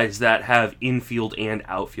love guys that have infield and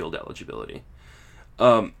outfield eligibility.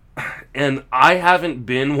 And I haven't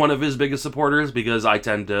been one of his biggest supporters because I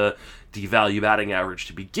tend to devalue batting average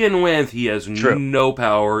to begin with. He has no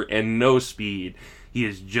power and no speed. He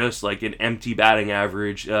is just like an empty batting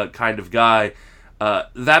average kind of guy.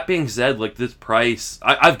 That being said, like, this price,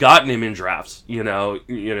 I've gotten him in drafts,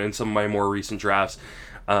 in some of my more recent drafts,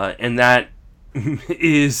 and that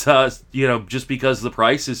is, just because the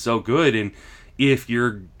price is so good. And if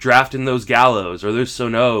you're drafting those Gallos or those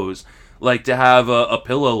Sonos, like, to have a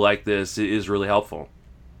pillow like this is really helpful.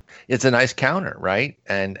 It's a nice counter, right?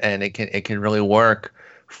 And it can really work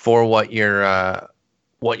for what you're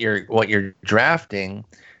drafting.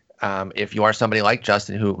 If you are somebody like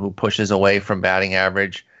Justin who pushes away from batting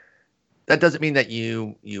average, that doesn't mean that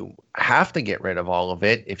you have to get rid of all of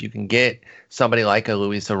it. If you can get somebody like a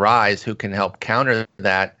Luis Arraez who can help counter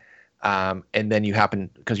that, and then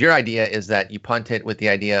because your idea is that you punt it with the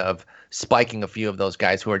idea of spiking a few of those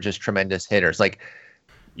guys who are just tremendous hitters. Like,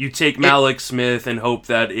 you take Malik Smith and hope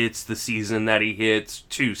that it's the season that he hits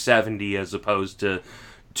 270 as opposed to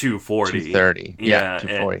 240. 230. Yeah,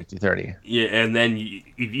 240, 230. Yeah, and then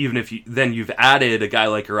you've added a guy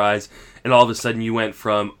like Arraez, and all of a sudden you went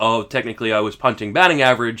from, technically I was punting batting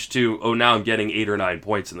average to, now I'm getting 8 or 9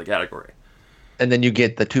 points in the category. And then you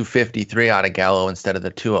get the 253 out of Gallo instead of the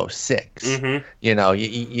 206. Mm-hmm.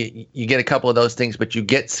 You get a couple of those things, but you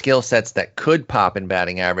get skill sets that could pop in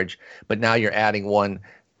batting average, but now you're adding one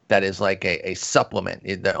that is like a supplement.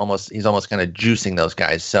 He's almost kind of juicing those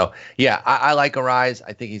guys. So yeah, I like Arraez.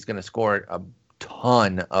 I think he's going to score a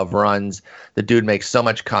ton of runs. The dude makes so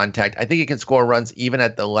much contact. I think he can score runs even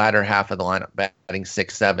at the latter half of the lineup, batting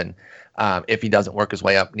 6-7, if he doesn't work his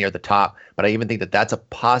way up near the top. But I even think that that's a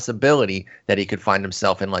possibility that he could find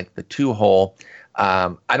himself in like the 2-hole.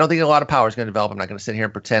 I don't think a lot of power is going to develop. I'm not going to sit here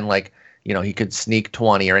and pretend like he could sneak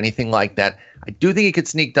 20 or anything like that. I do think he could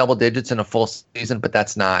sneak double digits in a full season, but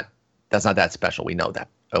that's not that special. We know that.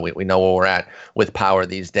 We know where we're at with power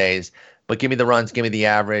these days. But give me the runs, give me the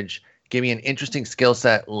average, give me an interesting skill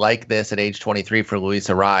set like this at age 23 for Luis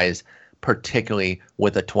Arraez, particularly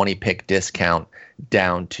with a 20-pick discount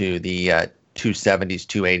down to the 270s,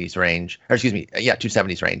 280s range. Or excuse me,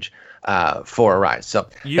 270s range for Arraez. So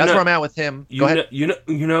that's where I'm at with him. Go ahead. You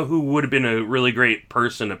know who would have been a really great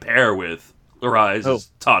person to pair with Arraez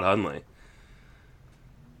is Todd Hundley.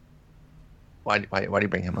 Why do you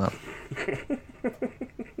bring him up?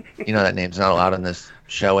 That name's not allowed on this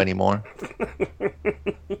show anymore.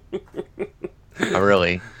 I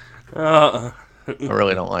really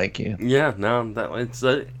don't like you. Yeah, no, it's.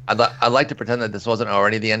 I'd like to pretend that this wasn't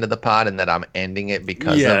already the end of the pod and that I'm ending it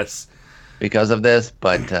because of this.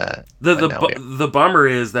 But the bummer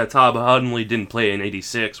is that Todd Hundley didn't play in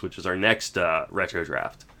 '86, which is our next retro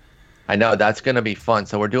draft. I know that's going to be fun.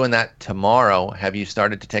 So we're doing that tomorrow. Have you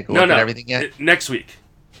started to take a look at everything yet? Next week.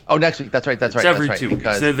 Oh, next week. That's right. It's every 2 weeks.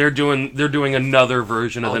 Because they're doing another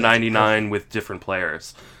version of the '99 with different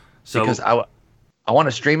players. So because I want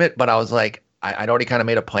to stream it, but I was like, I'd already kind of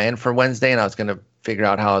made a plan for Wednesday, and I was going to figure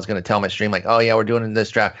out how I was going to tell my stream, like, oh yeah, we're doing this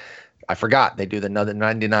draft. I forgot they do another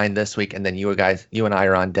 99 this week, and then you and I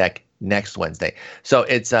are on deck next Wednesday. So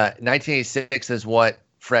it's 1986 is what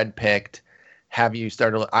Fred picked. Have you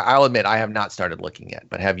started? I'll admit I have not started looking yet,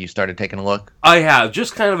 but have you started taking a look? I have,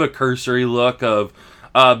 just kind of a cursory look of,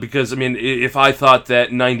 because I mean, if I thought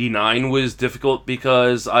that 99 was difficult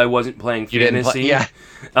because I wasn't playing fantasy,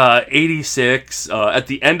 86 at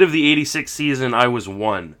the end of the 86 season, I was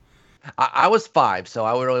 1. I was 5, so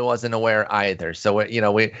I really wasn't aware either. So we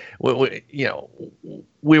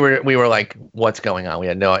were like, what's going on? We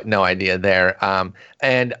had no idea there.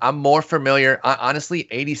 And I'm more familiar. Honestly,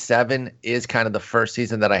 87 is kind of the first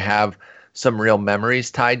season that I have some real memories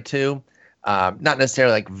tied to. Not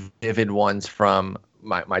necessarily like vivid ones from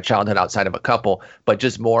my childhood outside of a couple, but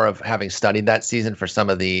just more of having studied that season for some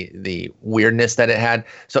of the weirdness that it had.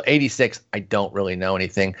 So 86, I don't really know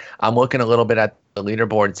anything. I'm looking a little bit at the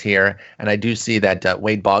leaderboards here, and I do see that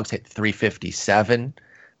Wade Boggs hit 357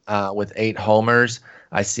 with 8 homers.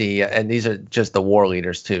 I see, and these are just the WAR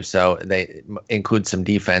leaders too, so they include some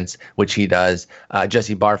defense, which he does.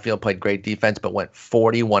 Jesse Barfield played great defense, but went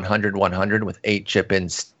 40, 100, 100 with 8 chip-in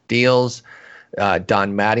steals. Don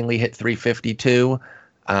Mattingly hit 352.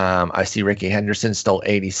 I see Ricky Henderson stole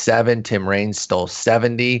 87. Tim Raines stole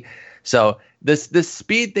 70. So this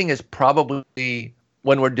speed thing is probably,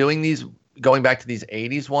 when we're doing these, going back to these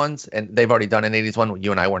 80s ones, and they've already done an 80s one.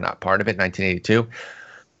 You and I were not part of it, 1982.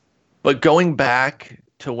 But going back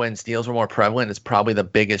to when steals were more prevalent is probably the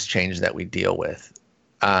biggest change that we deal with.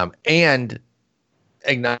 And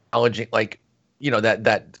acknowledging, like,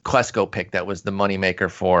 that Klesko pick that was the moneymaker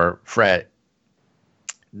for Fred,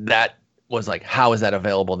 that was like, how is that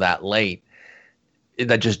available that late?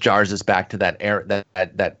 That just jars us back to that era,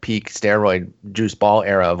 that peak steroid juice ball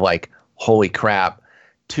era of like, holy crap,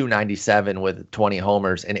 297 with 20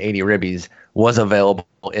 homers and 80 ribbies was available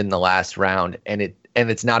in the last round, and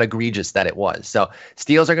it's not egregious that it was. So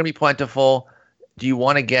steals are going to be plentiful. Do you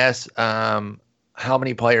want to guess how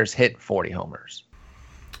many players hit 40 homers?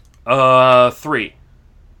 3.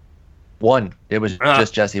 1. It was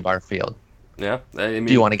just Jesse Barfield. Yeah. I mean,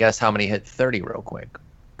 do you want to guess how many hit 30 real quick?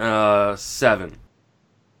 7.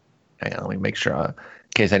 Hang on, let me make sure. In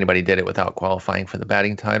case anybody did it without qualifying for the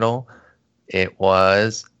batting title, it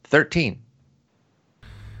was 13.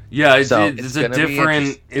 Yeah, it's a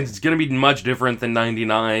different. It's going to be much different than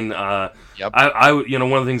 99. Yep. I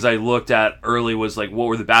one of the things I looked at early was like, what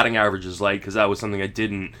were the batting averages like? Because that was something I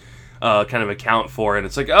didn't kind of account for, and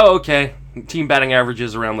it's like, oh, okay, team batting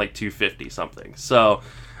averages around like 250 something. So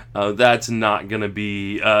that's not going to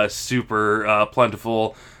be super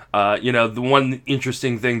plentiful. The one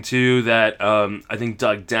interesting thing too that I think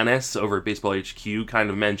Doug Dennis over at Baseball HQ kind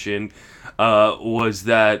of mentioned was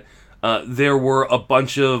that. There were a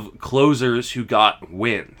bunch of closers who got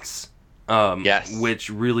wins, yes, which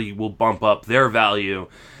really will bump up their value.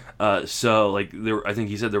 So, like, I think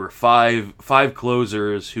he said there were five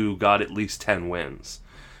closers who got at least 10 wins.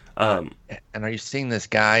 And are you seeing this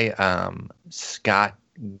guy, Scott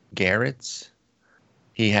Garrett's?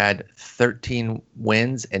 He had 13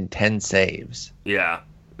 wins and 10 saves. Yeah.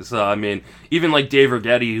 So, I mean, even like Dave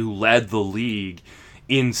Righetti, who led the league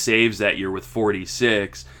in saves that year with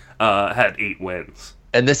 46, had 8 wins.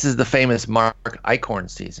 And this is the famous Mark Eichhorn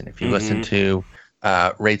season. If you listen to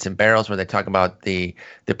Rates and Barrels, where they talk about the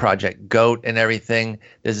Project GOAT and everything,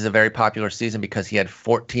 this is a very popular season because he had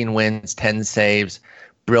 14 wins, 10 saves,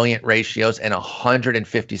 brilliant ratios, and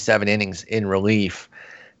 157 innings in relief.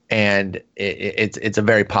 And it's a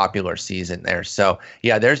very popular season there. So,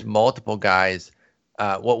 yeah, there's multiple guys.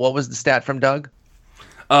 What was the stat from Doug?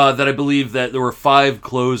 That I believe that there were 5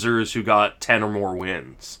 closers who got 10 or more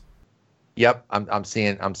wins. Yep, I'm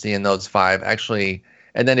seeing those 5 actually,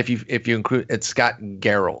 and then if you include, it's Scott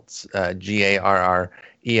Garrelts,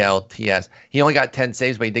 Garrelts. He only got 10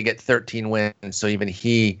 saves, but he did get 13 wins, so even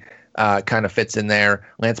he kind of fits in there.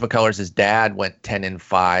 Lance McCullers' dad went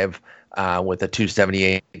 10-5 with a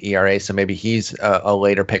 2.78 ERA, so maybe he's a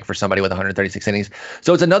later pick for somebody with 136 innings.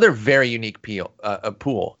 So it's another very unique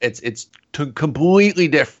pool. It's completely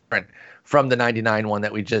different from the 99 one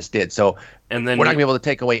that we just did. So and then we're not going to be able to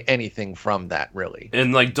take away anything from that, really.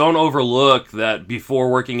 And, like, don't overlook that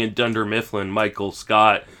before working in Dunder Mifflin, Michael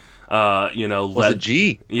Scott, led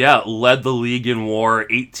the league in WAR,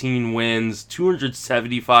 18 wins,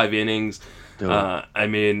 275 innings. I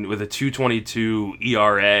mean, with a 2.22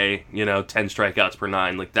 ERA, 10 strikeouts per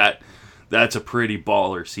 9, like that's a pretty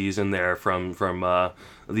baller season there from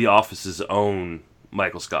the office's own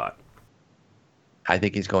Michael Scott. I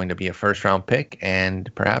think he's going to be a first-round pick,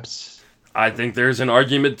 and perhaps... I think there's an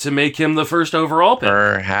argument to make him the first overall pick.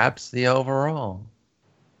 Perhaps the overall.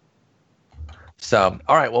 So,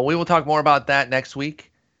 all right, well, we will talk more about that next week.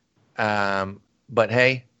 But,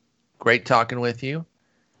 hey, great talking with you.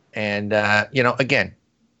 And, again,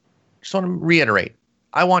 just want to reiterate,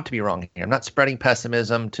 I want to be wrong here. I'm not spreading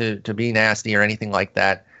pessimism to be nasty or anything like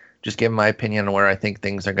that. Just giving my opinion on where I think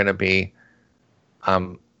things are going to be.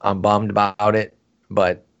 I'm bummed about it,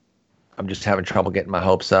 but I'm just having trouble getting my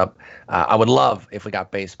hopes up. I would love if we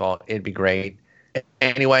got baseball. It'd be great.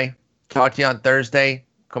 Anyway, talk to you on Thursday.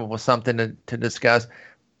 Come up with something to discuss.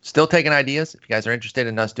 Still taking ideas. If you guys are interested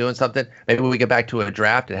in us doing something, maybe we get back to a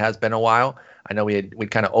draft. It has been a while. I know we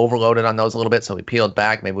kind of overloaded on those a little bit, so we peeled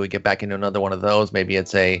back. Maybe we get back into another one of those. Maybe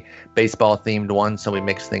it's a baseball-themed one, so we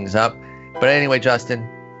mix things up. But anyway, Justin,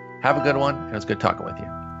 Have a good one. It was good talking with you.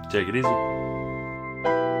 Take it easy.